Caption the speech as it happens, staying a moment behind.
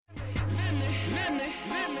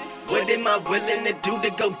What am I willing to do to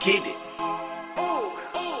go get it?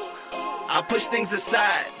 I push things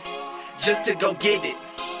aside just to go get it.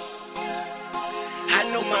 I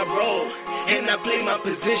know my role and I play my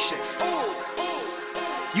position.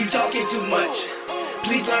 You talking too much.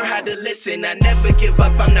 Please learn how to listen. I never give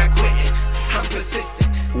up, I'm not quitting. I'm persistent.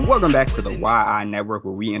 Welcome back to the YI Network,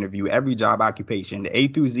 where we interview every job occupation, A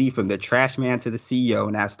through Z, from the trash man to the CEO,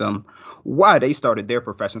 and ask them why they started their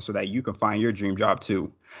profession so that you can find your dream job too.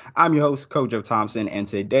 I'm your host, Kojo Thompson, and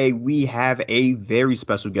today we have a very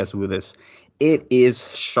special guest with us. It is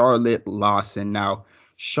Charlotte Larsen. Now,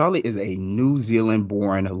 Charlotte is a New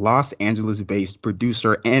Zealand-born, Los Angeles-based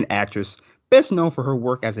producer and actress, best known for her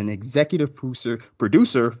work as an executive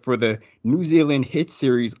producer for the New Zealand hit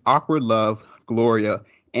series Awkward Love, Gloria,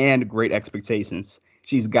 and Great Expectations.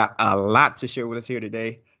 She's got a lot to share with us here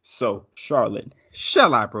today. So, Charlotte,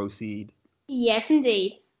 shall I proceed? Yes,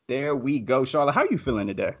 indeed. There we go. Charlotte, how are you feeling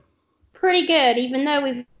today? Pretty good. Even though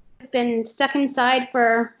we've been stuck inside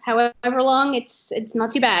for however long, it's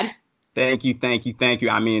not too bad. Thank you.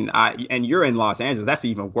 I mean, and you're in Los Angeles. That's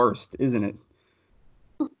even worse, isn't it?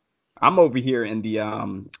 I'm over here in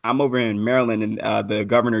Maryland, and the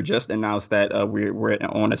governor just announced that we're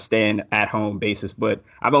on a stay-at-home basis. But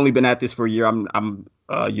I've only been at this for a year. I'm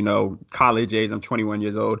college age. I'm 21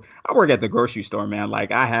 years old. I work at the grocery store, man.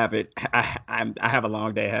 Like I have a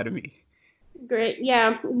long day ahead of me. Great.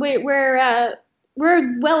 Yeah, we're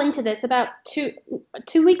well into this. About two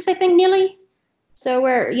weeks, I think, nearly. So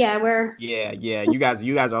we're. Yeah. You guys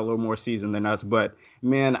are a little more seasoned than us, but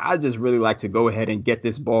man, I just really like to go ahead and get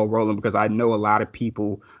this ball rolling because I know a lot of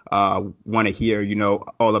people want to hear,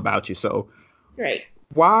 all about you. So, great.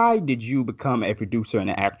 Why did you become a producer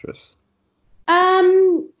and an actress?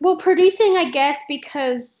 Well, producing, I guess,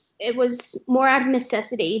 because it was more out of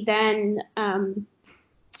necessity than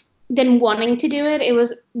wanting to do it. It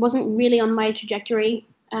wasn't really on my trajectory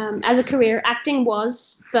as a career. Acting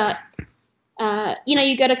was, but.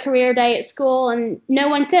 You go to career day at school and no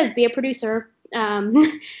one says be a producer.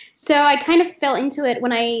 So I kind of fell into it.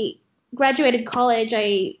 When I graduated college,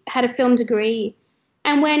 I had a film degree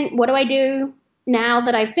and what do I do now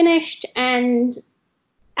that I've finished? And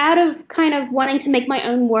out of kind of wanting to make my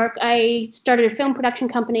own work, I started a film production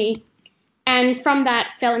company. And from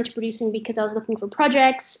that fell into producing because I was looking for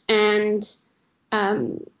projects and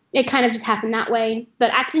it kind of just happened that way.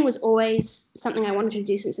 But acting was always something I wanted to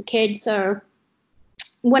do since a kid. So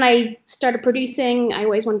when I started producing, I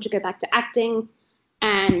always wanted to go back to acting,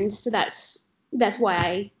 and so that's why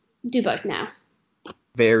I do both now.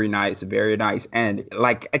 Very nice. And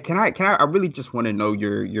like, I really just want to know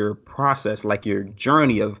your process, like your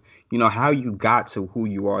journey of, how you got to who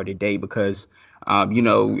you are today, because,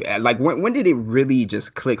 like when did it really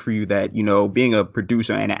just click for you that, being a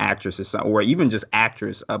producer and an actress is something, or even just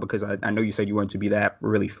actress, because I know you said you wanted to be that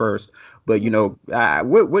really first, but,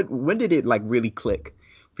 when did it like really click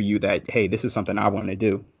for you that, hey, this is something I want to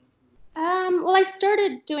do? Well, I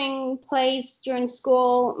started doing plays during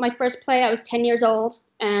school. My first play, I was 10 years old,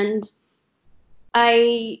 and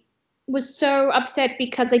I was so upset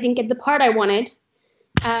because I didn't get the part I wanted.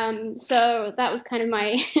 So that was kind of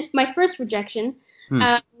my first rejection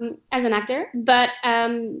as an actor. But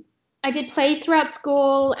I did plays throughout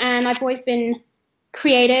school, and I've always been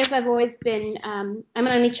creative. I've always been I'm an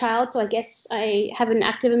only child, so I guess I have an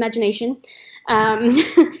active imagination.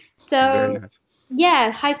 So nice.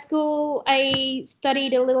 Yeah, high school I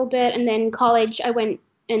studied a little bit, and then college I went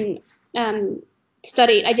and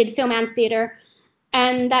studied. I did film and theater,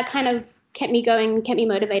 and that kind of kept me going, kept me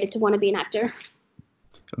motivated to want to be an actor.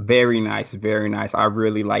 Very nice. I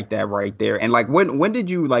really like that right there. And like, when did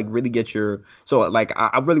you like really get your? So like,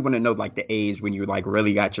 I really want to know like the age when you like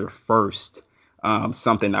really got your first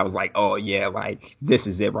something that was like, oh yeah, like this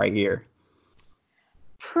is it right here.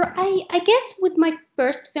 I guess with my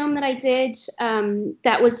first film that I did,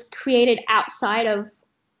 that was created outside of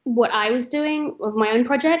what I was doing of my own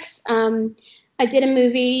projects. I did a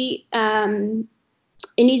movie in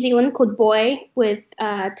New Zealand called Boy with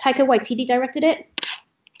Taika Waititi directed it.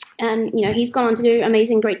 And, he's gone on to do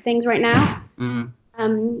amazing, great things right now.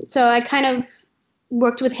 Mm-hmm. So I kind of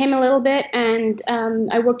worked with him a little bit, and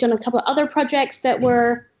I worked on a couple of other projects that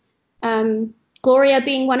were Gloria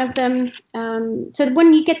being one of them. So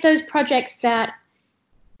when you get those projects that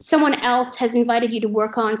someone else has invited you to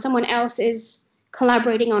work on, someone else is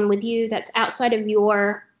collaborating on with you that's outside of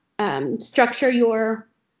your structure, your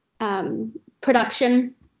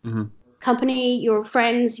production company, your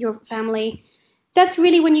friends, your family, that's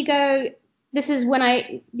really when you go, this is what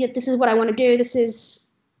I want to do. This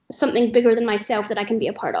is something bigger than myself that I can be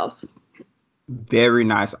a part of. Very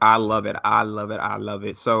nice. I love it. I love it. I love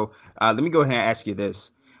it. So let me go ahead and ask you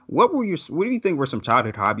this. What do you think were some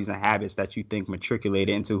childhood hobbies and habits that you think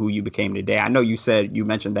matriculated into who you became today? I know you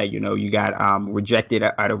mentioned that, you got rejected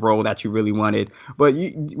at a role that you really wanted, but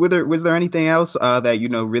was there anything else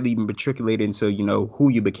that, really matriculated into, who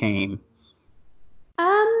you became?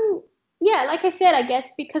 Yeah, like I said, I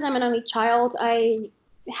guess because I'm an only child, I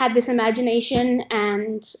had this imagination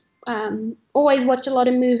and always watched a lot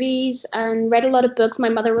of movies and read a lot of books. My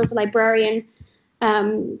mother was a librarian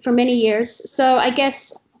for many years, so I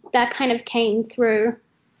guess that kind of came through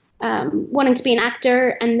wanting to be an actor.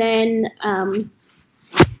 And then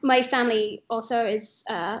my family also is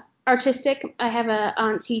artistic. I have a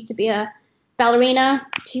aunt who used to be a ballerina.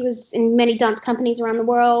 She was in many dance companies around the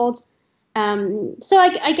world. So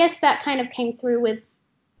I guess that kind of came through with,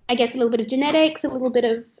 I guess, a little bit of genetics, a little bit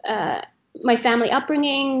of my family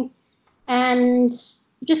upbringing, and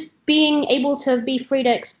just being able to be free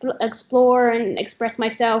to explore and express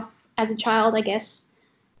myself as a child, I guess,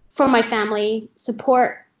 from my family.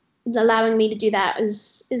 Support allowing me to do that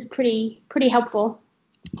is pretty helpful.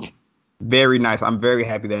 Very nice. I'm very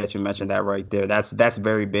happy that you mentioned that right there. That's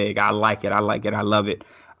very big. I like it. I like it. I love it.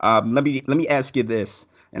 Let me ask you this,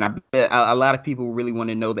 and I bet a lot of people really want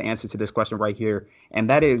to know the answer to this question right here, and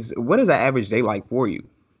that is, what is an average day like for you?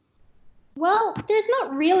 Well, there's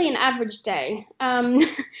not really an average day.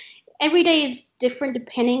 Every day is different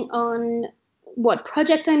depending on what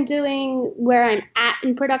project I'm doing, where I'm at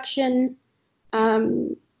in production.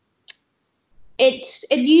 Um, it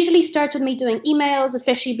usually starts with me doing emails,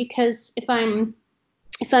 especially because if I'm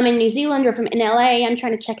in New Zealand or if I'm in LA, I'm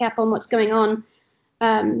trying to check up on what's going on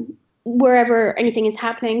wherever anything is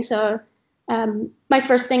happening. So my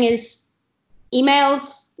first thing is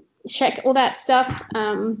emails, check all that stuff.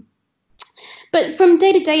 But from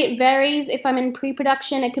day to day, it varies. If I'm in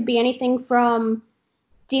pre-production, it could be anything from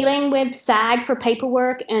dealing with SAG for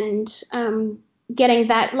paperwork and getting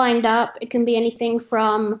that lined up. It can be anything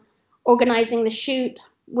from organizing the shoot,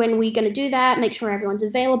 when we're going to do that, make sure everyone's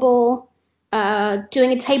available,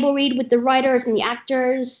 doing a table read with the writers and the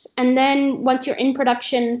actors. And then once you're in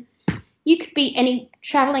production, you could be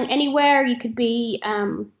traveling anywhere. You could be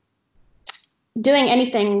doing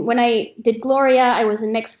anything. When I did Gloria, I was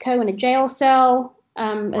in Mexico in a jail cell,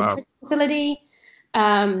 a Wow. prison facility.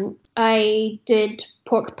 I did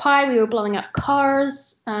Pork Pie. We were blowing up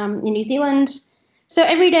cars in New Zealand. So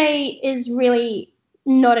every day is really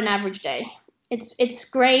not an average day. It's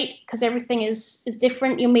great because everything is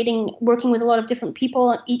different. You're working with a lot of different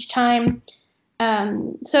people each time.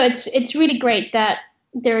 So it's really great that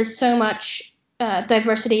there is so much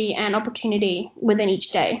diversity and opportunity within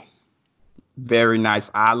each day. Very nice.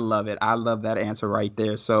 I love it. I love that answer right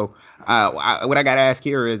there. So, what I got to ask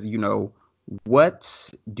here is, what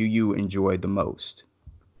do you enjoy the most?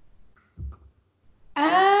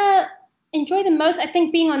 Uh, Enjoy the most, I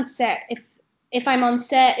think, being on set. If I'm on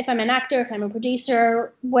set, if I'm an actor, if I'm a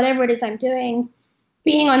producer, whatever it is I'm doing,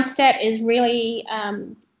 being on set is really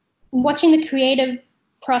watching the creative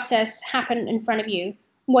process happen in front of you,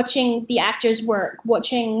 watching the actors work,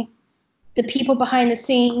 watching the people behind the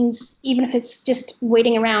scenes, even if it's just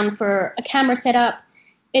waiting around for a camera setup.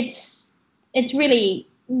 It's really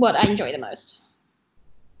what I enjoy the most.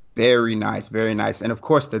 Very nice. Very nice. And of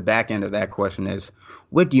course, the back end of that question is,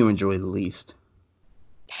 what do you enjoy the least?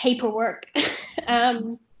 Paperwork.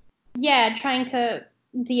 um, yeah, trying to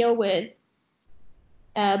deal with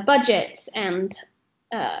budgets and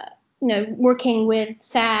uh, working with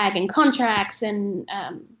SAG and contracts. And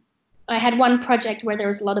I had one project where there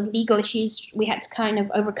was a lot of legal issues we had to kind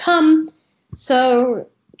of overcome. So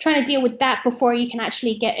trying to deal with that before you can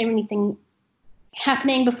actually get anything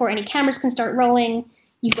happening, before any cameras can start rolling.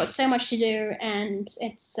 You've got so much to do, and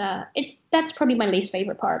that's probably my least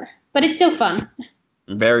favorite part, but it's still fun.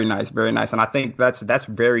 Very nice, very nice, and I think that's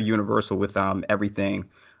very universal with everything.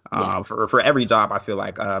 Yeah. For every job, I feel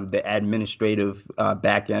like the administrative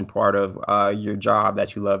back end part of your job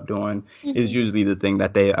that you love doing is Hmm. usually the thing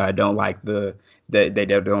that they don't like they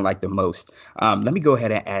don't like the most. Let me go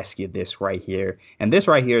ahead and ask you this right here, and this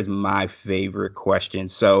right here is my favorite question.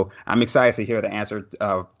 So I'm excited to hear the answer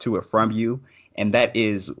to it from you, and that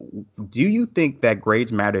is, do you think that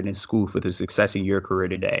grades mattered in school for the success in your career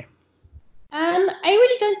today? I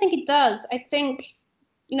really don't think it does. I think,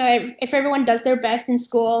 if everyone does their best in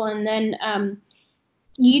school, and then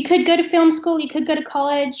you could go to film school, you could go to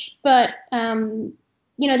college, but there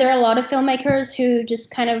are a lot of filmmakers who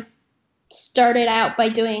just kind of started out by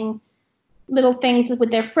doing little things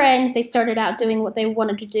with their friends. They started out doing what they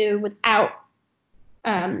wanted to do without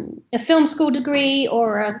a film school degree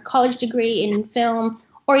or a college degree in film,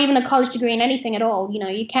 or even a college degree in anything at all.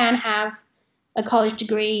 You can have a college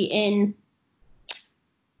degree in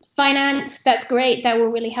finance. That's great. That will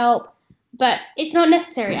really help. But it's not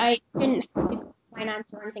necessary. I didn't have to do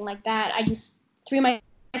finance or anything like that. I just threw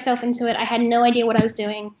myself into it. I had no idea what I was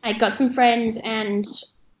doing. I got some friends, and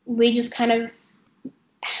we just kind of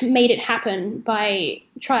made it happen by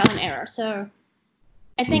trial and error. So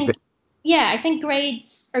I think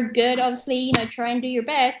grades are good. Obviously, try and do your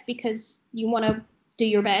best because you want to do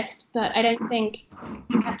your best. But I don't think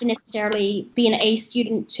you have to necessarily be an A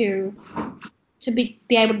student to be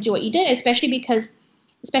able to do what you do, especially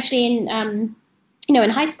in in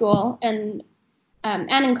high school and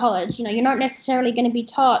in college, you're not necessarily going to be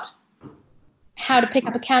taught how to pick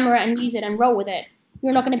up a camera and use it and roll with it.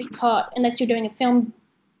 You're not going to be taught, unless you're doing a film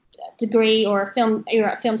degree or you're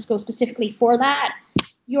at film school specifically for that,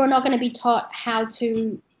 you're not going to be taught how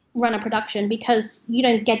to run a production, because you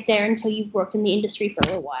don't get there until you've worked in the industry for a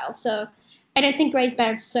little while. So I don't think grades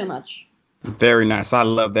matter so much. Very nice. I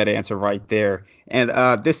love that answer right there. And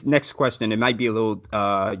this next question, it might be a little,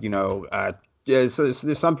 so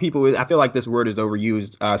there's some people, I feel like this word is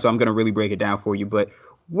overused, so I'm going to really break it down for you. But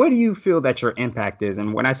what do you feel that your impact is?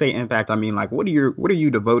 And when I say impact, I mean, like, what are you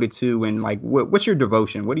devoted to? And like, what's your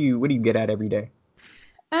devotion? What do you get at every day?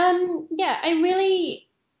 Yeah,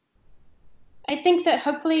 I think that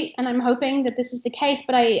hopefully, and I'm hoping that this is the case,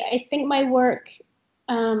 but I think my work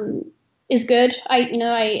is good.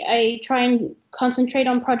 I try and concentrate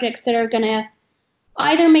on projects that are going to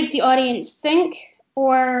either make the audience think,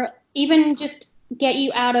 or even just get you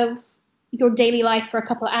out of your daily life for a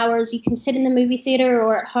couple of hours. You can sit in the movie theater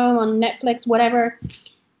or at home on Netflix, whatever,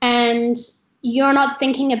 and you're not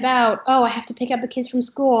thinking about, oh, I have to pick up the kids from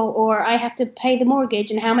school, or I have to pay the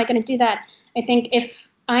mortgage, and how am I going to do that? I think if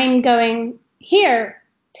I'm going, here,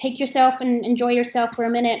 take yourself and enjoy yourself for a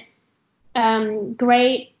minute,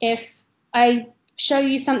 great. If I show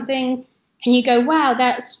you something and you go, wow,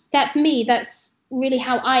 that's me, that's really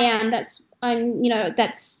how I am, that's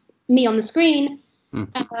me on the screen,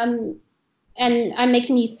 and I'm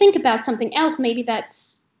making you think about something else maybe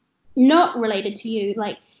that's not related to you.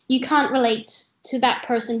 Like, you can't relate to that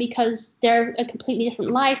person because they're a completely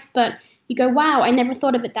different life, but you go, wow, I never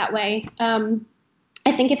thought of it that way.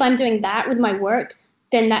 I think if I'm doing that with my work,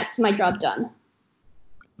 then that's my job done.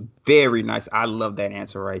 Very nice. I love that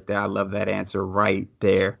answer right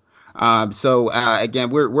there. So again,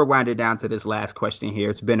 we're winding down to this last question here.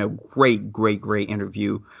 It's been a great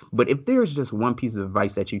interview. But if there's just one piece of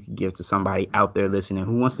advice that you could give to somebody out there listening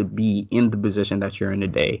who wants to be in the position that you're in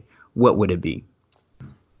today, what would it be?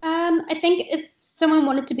 I think if someone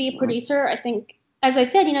wanted to be a producer, I think, as I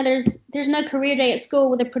said, there's no career day at school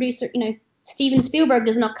with a producer. Steven Spielberg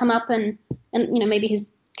does not come up and maybe his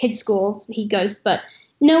kids' schools he goes, but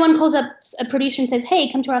no one calls up a producer and says,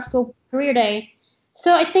 hey, come to our school career day.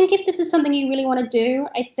 So I think if this is something you really want to do,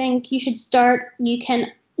 I think you should start. You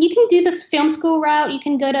can do this film school route. You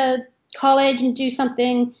can go to college and do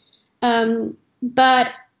something, but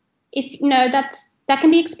if that can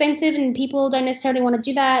be expensive and people don't necessarily want to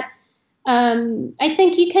do that. I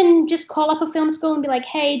think you can just call up a film school and be like,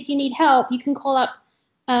 hey, do you need help? You can call up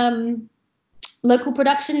local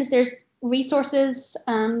productions. There's resources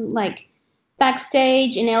like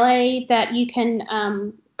Backstage in LA that you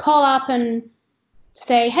can call up and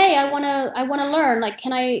say, hey, I wanna learn. Like,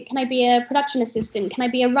 can I be a production assistant? Can I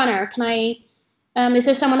be a runner? Is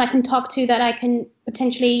there someone I can talk to that I can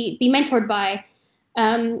potentially be mentored by?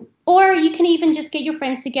 Or you can even just get your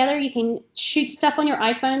friends together. You can shoot stuff on your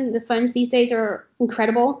iPhone. The phones these days are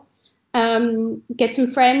incredible. Get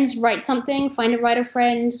some friends, write something, find a writer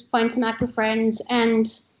friend, find some actor friends,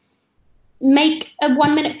 and make a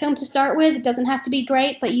 1-minute film to start with. It doesn't have to be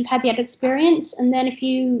great, but you've had the experience. And then if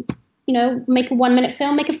you make a 1-minute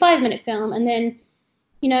film, make a 5-minute film. And then,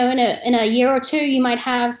 in a year or two, you might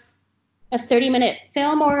have a 30-minute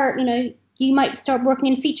film, or, you might start working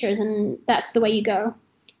in features, and that's the way you go.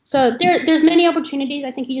 So there's many opportunities.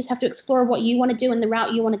 I think you just have to explore what you want to do and the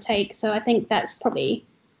route you want to take. So I think that's probably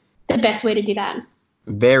the best way to do that.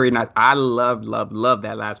 Very nice. I love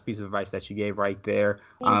that last piece of advice that you gave right there.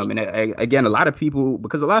 And again, a lot of people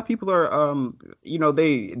are,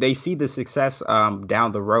 they see the success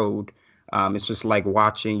down the road. It's just like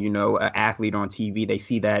watching, an athlete on TV. They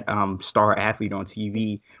see that star athlete on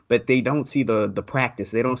TV, but they don't see the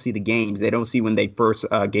practice. They don't see the games. They don't see when they first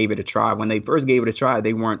gave it a try. When they first gave it a try,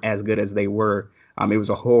 they weren't as good as they were. It was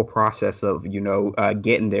a whole process of,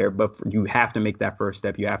 getting there. But you have to make that first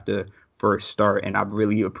step. You have to first start. And I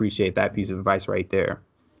really appreciate that piece of advice right there.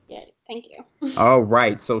 Yeah, thank you. All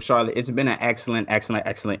right. So, Charlotte, it's been an excellent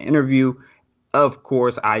interview. Of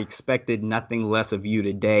course, I expected nothing less of you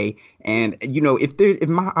today. And if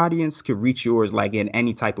my audience could reach yours like in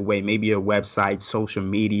any type of way, maybe a website, social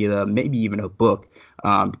media, maybe even a book,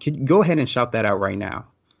 could you go ahead and shout that out right now?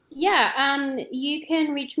 Yeah, you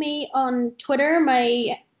can reach me on Twitter.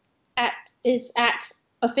 My is at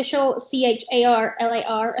official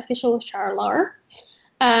CHARLAR, official Charlar.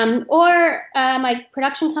 Or my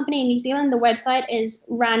production company in New Zealand, the website is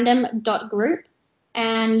random.group,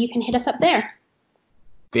 and you can hit us up there.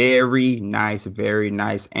 Very nice, very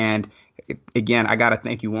nice. And again, I got to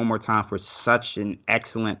thank you one more time for such an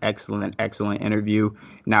excellent interview.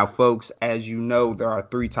 Now, folks, as you know, there are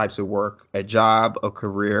 3 types of work: a job, a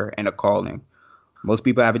career, and a calling. Most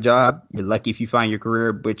people have a job. You're lucky if you find your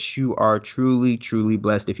career, but you are truly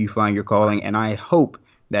blessed if you find your calling. And I hope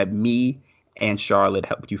that me and Charlotte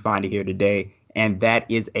helped you find it here today. And that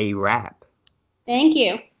is a wrap. Thank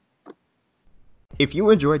you. If you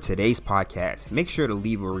enjoyed today's podcast, make sure to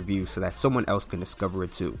leave a review so that someone else can discover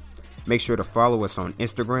it too. Make sure to follow us on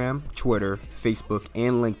Instagram, Twitter, Facebook,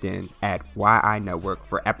 and LinkedIn at YI Network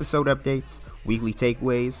for episode updates, weekly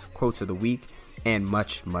takeaways, quotes of the week, and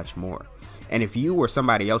much more. And if you or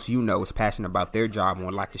somebody else you know is passionate about their job and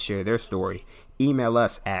would like to share their story, email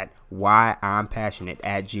us at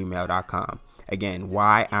whyimpassionate@gmail.com. Again,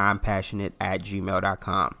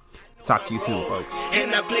 whyimpassionate@gmail.com. Talk to you soon, folks.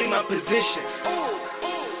 And I play my position.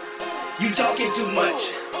 You talking too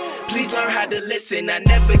much. Please learn how to listen. I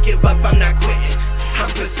never give up, I'm not quitting.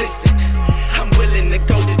 I'm persistent. I'm willing to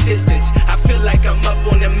go the distance. I feel like I'm up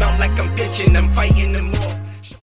on the mount, like I'm pitching. I'm fighting the more.